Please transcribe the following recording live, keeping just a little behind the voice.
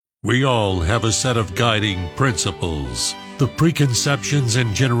We all have a set of guiding principles, the preconceptions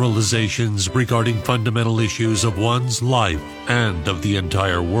and generalizations regarding fundamental issues of one's life and of the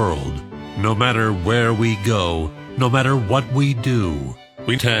entire world. No matter where we go, no matter what we do,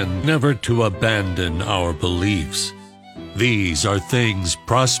 we tend never to abandon our beliefs. These are things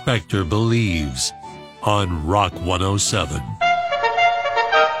Prospector believes on Rock 107.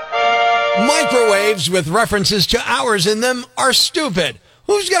 Microwaves with references to hours in them are stupid.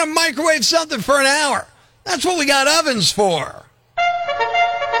 Who's going to microwave something for an hour? That's what we got ovens for.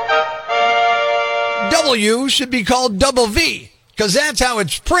 W should be called double V, because that's how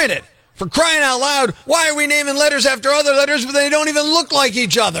it's printed. For crying out loud, why are we naming letters after other letters when they don't even look like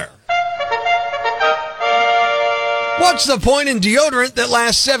each other? What's the point in deodorant that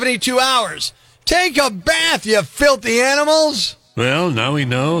lasts 72 hours? Take a bath, you filthy animals! Well, now we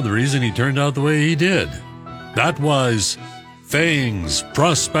know the reason he turned out the way he did. That was Things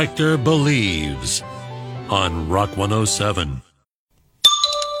Prospector Believes on Rock 107.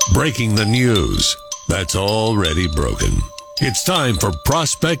 Breaking the news that's already broken. It's time for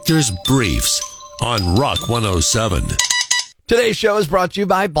Prospector's Briefs on Rock 107. Today's show is brought to you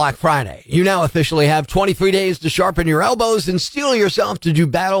by Black Friday. You now officially have 23 days to sharpen your elbows and steel yourself to do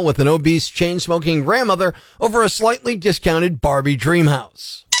battle with an obese, chain-smoking grandmother over a slightly discounted Barbie dream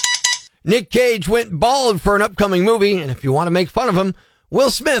house. Nick Cage went bald for an upcoming movie, and if you want to make fun of him, Will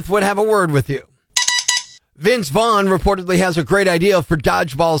Smith would have a word with you. Vince Vaughn reportedly has a great idea for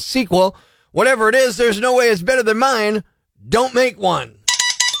Dodgeball's sequel. Whatever it is, there's no way it's better than mine. Don't make one.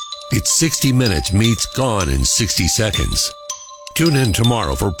 It's 60 Minutes meets Gone in 60 Seconds. Tune in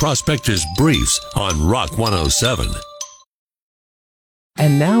tomorrow for Prospector's Briefs on Rock 107.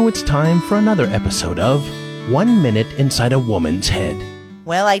 And now it's time for another episode of 1 Minute Inside a Woman's Head.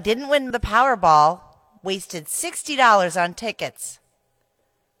 Well, I didn't win the Powerball. Wasted $60 on tickets.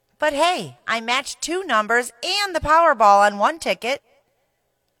 But hey, I matched 2 numbers and the Powerball on 1 ticket.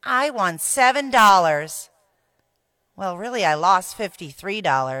 I won $7. Well, really, I lost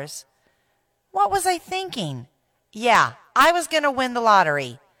 $53. What was I thinking? Yeah, I was going to win the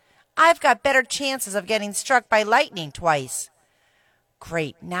lottery. I've got better chances of getting struck by lightning twice.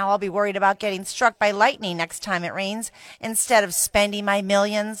 Great, now I'll be worried about getting struck by lightning next time it rains instead of spending my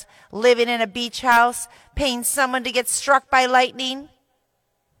millions, living in a beach house, paying someone to get struck by lightning.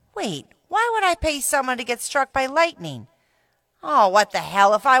 Wait, why would I pay someone to get struck by lightning? Oh, what the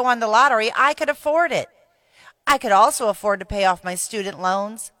hell, if I won the lottery, I could afford it. I could also afford to pay off my student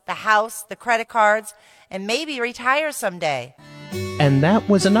loans, the house, the credit cards, and maybe retire someday. And that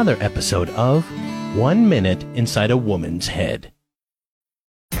was another episode of 1 Minute Inside a Woman's Head.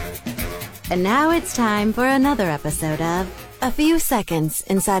 And now it's time for another episode of A Few Seconds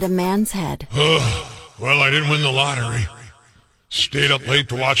Inside a Man's Head. Well, I didn't win the lottery. Stayed up late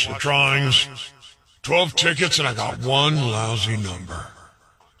to watch the drawings. 12 tickets and I got one lousy number.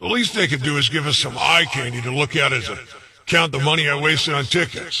 The least they could do is give us some eye candy to look at as a count the money I wasted on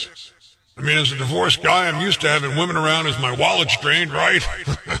tickets. I mean, as a divorced guy, I'm used to having women around as my wallet's drained, right?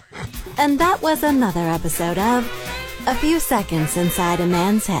 And that was another episode of A Few Seconds Inside a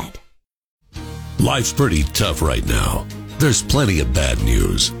Man's Head. Life's pretty tough right now. There's plenty of bad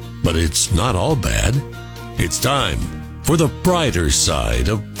news, but it's not all bad. It's time for the brighter side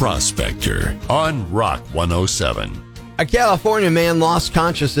of Prospector on Rock 107. A California man lost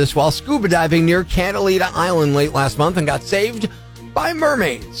consciousness while scuba diving near Catalina Island late last month and got saved by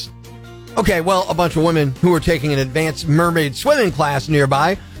mermaids. Okay, well, a bunch of women who were taking an advanced mermaid swimming class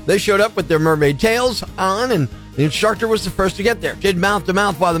nearby, they showed up with their mermaid tails on, and the instructor was the first to get there, did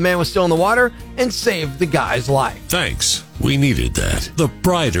mouth-to-mouth while the man was still in the water, and saved the guy's life. Thanks. We needed that. The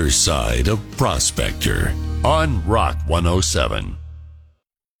brighter side of Prospector on Rock 107.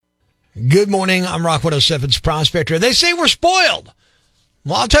 Good morning, I'm Rock 107's Prospector. They say we're spoiled.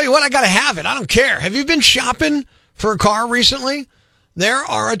 Well, I'll tell you what, I gotta have it. I don't care. Have you been shopping for a car recently? There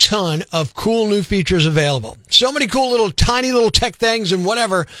are a ton of cool new features available. So many cool little tiny little tech things and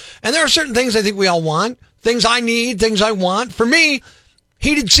whatever. And there are certain things I think we all want. Things I need, things I want. For me,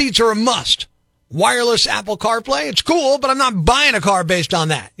 heated seats are a must. Wireless Apple CarPlay, it's cool, but I'm not buying a car based on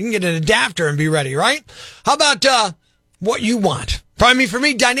that. You can get an adapter and be ready, right? How about what you want? For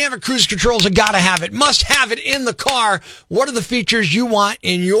me, dynamic cruise control's a gotta have it. Must have it in the car. What are the features you want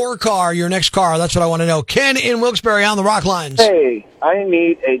in your car, your next car? That's what I want to know. Ken in Wilkes-Barre on the Rock Lines. Hey, I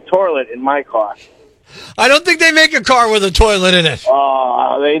need a toilet in my car. I don't think they make a car with a toilet in it.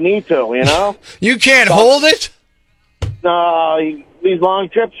 They need to, you know? You can't hold it? No, these long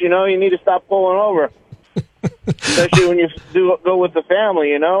trips, you need to stop pulling over. Especially when you go with the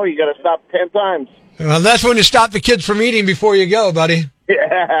family, you got to stop 10 times. Well, that's when you stop the kids from eating before you go, buddy.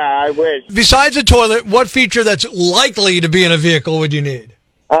 Yeah, I wish. Besides a toilet, what feature that's likely to be in a vehicle would you need?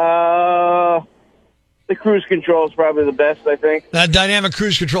 The cruise control is probably the best, I think. That dynamic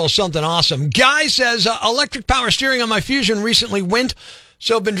cruise control is something awesome. Guy says, electric power steering on my Fusion recently went,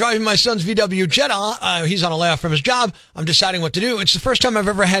 so I've been driving my son's VW Jetta. He's on a layoff from his job. I'm deciding what to do. It's the first time I've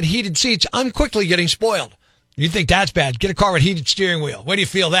ever had heated seats. I'm quickly getting spoiled. You think that's bad? Get a car with heated steering wheel. Where do you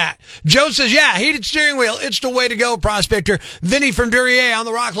feel that? Joe says, yeah, heated steering wheel. It's the way to go, Prospector. Vinny from Duryea on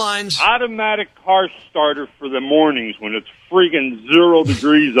the rock lines. Automatic car starter for the mornings when it's freaking 0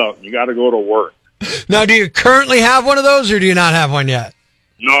 degrees out and you got to go to work. Now, do you currently have one of those, or do you not have one yet?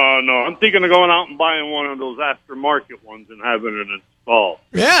 No. I'm thinking of going out and buying one of those aftermarket ones and having it installed.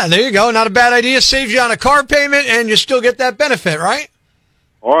 Yeah, there you go. Not a bad idea. Saves you on a car payment, and you still get that benefit, right?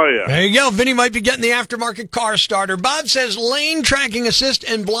 Oh, yeah. There you go. Vinny might be getting the aftermarket car starter. Bob says lane tracking assist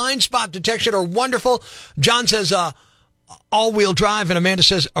and blind spot detection are wonderful. John says all-wheel drive, and Amanda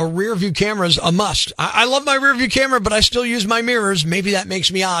says a rear-view camera is a must. I love my rear-view camera, but I still use my mirrors. Maybe that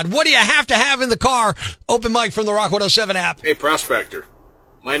makes me odd. What do you have to have in the car? Open mic from the Rock 107 app. Hey, Prospector.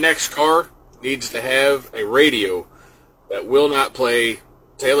 My next car needs to have a radio that will not play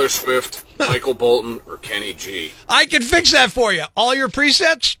Taylor Swift, Michael Bolton, or Kenny G. I can fix that for you. All your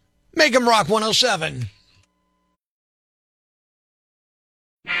presets, make them Rock 107.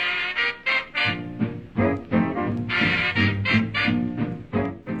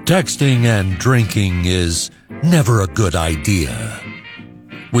 Texting and drinking is never a good idea.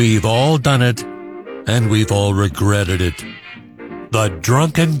 We've all done it, and we've all regretted it. The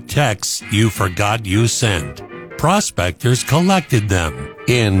drunken texts you forgot you sent. Prospectors collected them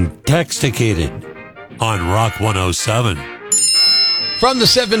in Texticated on Rock 107. From the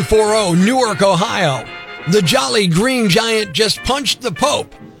 740 Newark, Ohio, the Jolly Green Giant just punched the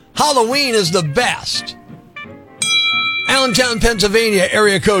Pope. Halloween is the best. Allentown, Pennsylvania,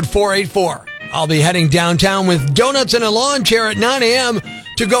 area code 484. I'll be heading downtown with donuts and a lawn chair at 9 a.m.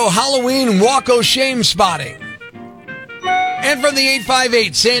 to go Halloween walk o' shame spotting. And from the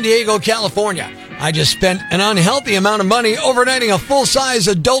 858, San Diego, California, I just spent an unhealthy amount of money overnighting a full-size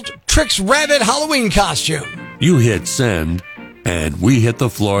adult Trix Rabbit Halloween costume. You hit send, and we hit the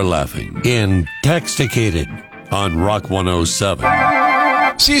floor laughing in Texticated on Rock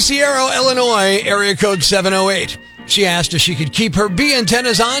 107. Cicero, Illinois, area code 708. She asked if she could keep her bee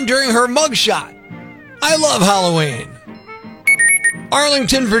antennas on during her mugshot. I love Halloween.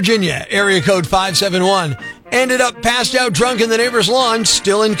 Arlington, Virginia, area code 571. Ended up passed out drunk in the neighbor's lawn,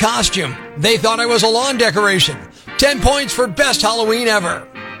 still in costume. They thought I was a lawn decoration. 10 points for best Halloween ever.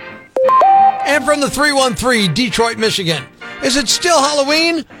 And from the 313, Detroit, Michigan. Is it still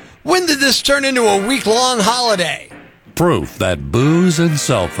Halloween? When did this turn into a week-long holiday? Proof that booze and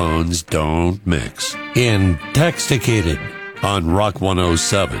cell phones don't mix in Texticated on Rock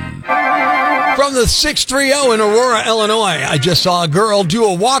 107. From the 630 in Aurora, Illinois, I just saw a girl do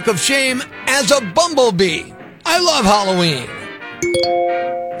a walk of shame as a bumblebee. I love Halloween.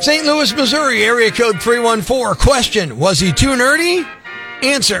 St. Louis, Missouri, area code 314. Question, was he too nerdy?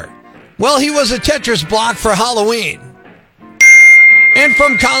 Answer, well, he was a Tetris block for Halloween. And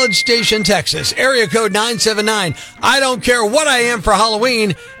from College Station, Texas, area code 979. I don't care what I am for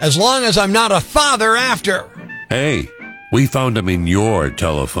Halloween as long as I'm not a father after. Hey, we found him in your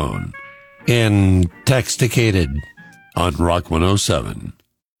telephone in Texticated on Rock 107.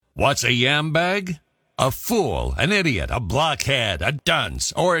 What's a yam bag? A fool, an idiot, a blockhead, a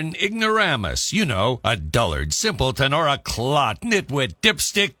dunce, or an ignoramus. You know, a dullard, simpleton, or a clot, nitwit,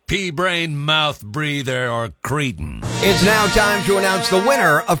 dipstick, pea-brain, mouth breather, or cretin. It's now time to announce the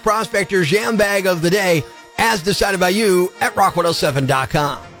winner of Prospector's Yam Bag of the Day, as decided by you at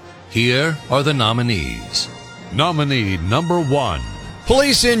rock107.com. Here are the nominees. Nominee number 1.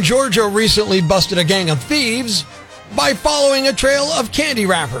 Police in Georgia recently busted a gang of thieves by following a trail of candy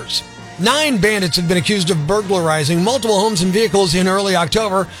wrappers. 9 bandits have been accused of burglarizing multiple homes and vehicles in early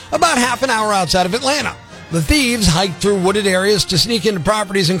October, about half an hour outside of Atlanta. The thieves hiked through wooded areas to sneak into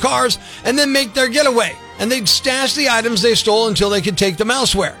properties and cars and then make their getaway. And they'd stash the items they stole until they could take them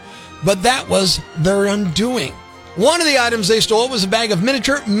elsewhere. But that was their undoing. One of the items they stole was a bag of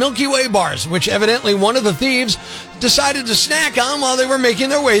miniature Milky Way bars, which evidently one of the thieves decided to snack on while they were making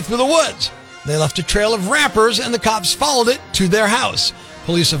their way through the woods. They left a trail of wrappers and the cops followed it to their house.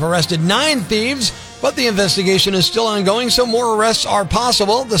 Police have arrested 9 thieves, but the investigation is still ongoing, so more arrests are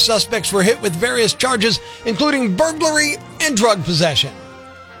possible. The suspects were hit with various charges, including burglary and drug possession.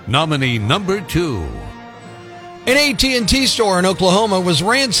 Nominee number 2. An AT&T store in Oklahoma was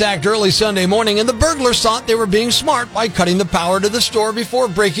ransacked early Sunday morning, and the burglars thought they were being smart by cutting the power to the store before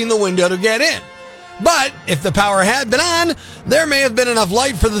breaking the window to get in. But if the power had been on, there may have been enough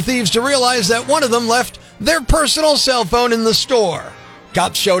light for the thieves to realize that one of them left their personal cell phone in the store.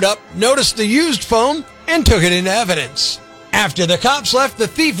 Cops showed up, noticed the used phone, and took it into evidence. After the cops left, the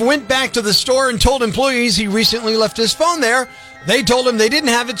thief went back to the store and told employees he recently left his phone there. They told him they didn't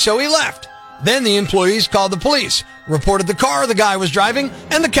have it, so he left. Then the employees called the police, reported the car the guy was driving,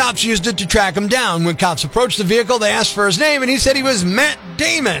 and the cops used it to track him down. When cops approached the vehicle, they asked for his name, and he said he was Matt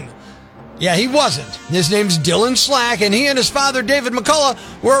Damon. Yeah, he wasn't. His name's Dylan Slack, and he and his father, David McCullough,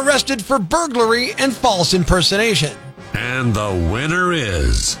 were arrested for burglary and false impersonation. And the winner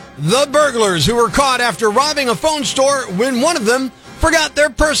is the burglars, who were caught after robbing a phone store when one of them forgot their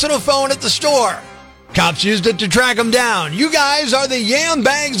personal phone at the store. Cops used it to track them down. You guys are the Yam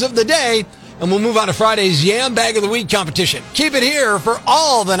Bags of the Day, and we'll move on to Friday's Yam Bag of the Week competition. Keep it here for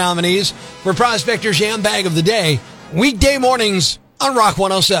all the nominees for Prospector's Yam Bag of the Day, weekday mornings on Rock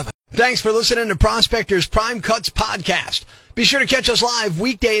 107. Thanks for listening to Prospector's Prime Cuts podcast. Be sure to catch us live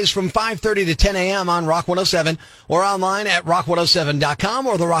weekdays from 5:30 to 10 a.m. on Rock 107 or online at rock107.com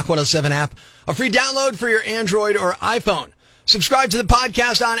or the Rock 107 app, a free download for your Android or iPhone. Subscribe to the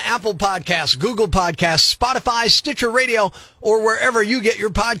podcast on Apple Podcasts, Google Podcasts, Spotify, Stitcher Radio, or wherever you get your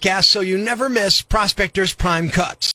podcasts so you never miss Prospector's Prime Cuts.